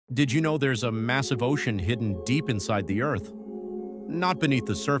Did you know there's a massive ocean hidden deep inside the Earth? Not beneath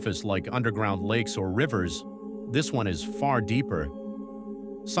the surface like underground lakes or rivers. This one is far deeper.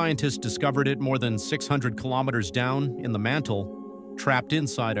 Scientists discovered it more than 600 kilometers down in the mantle, trapped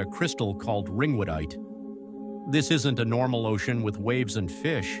inside a crystal called ringwoodite. This isn't a normal ocean with waves and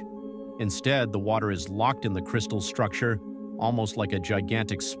fish. Instead, the water is locked in the crystal structure, almost like a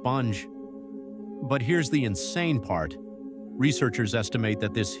gigantic sponge. But here's the insane part. Researchers estimate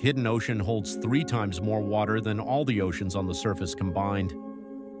that this hidden ocean holds 3 times more water than all the oceans on the surface combined.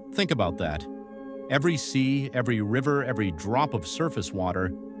 Think about that. Every sea, every river, every drop of surface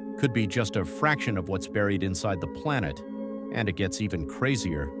water could be just a fraction of what's buried inside the planet. And it gets even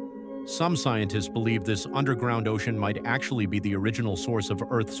crazier. Some scientists believe this underground ocean might actually be the original source of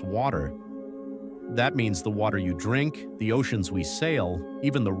Earth's water. That means the water you drink, the oceans we sail,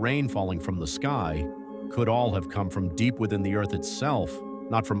 even the rain falling from the sky, could all have come from deep within the Earth itself,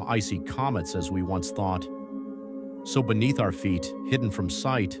 not from icy comets as we once thought. So beneath our feet, hidden from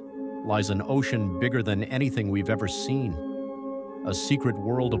sight, lies an ocean bigger than anything we've ever seen. A secret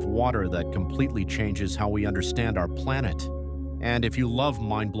world of water that completely changes how we understand our planet. And if you love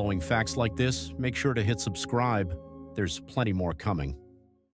mind-blowing facts like this, make sure to hit subscribe. There's plenty more coming.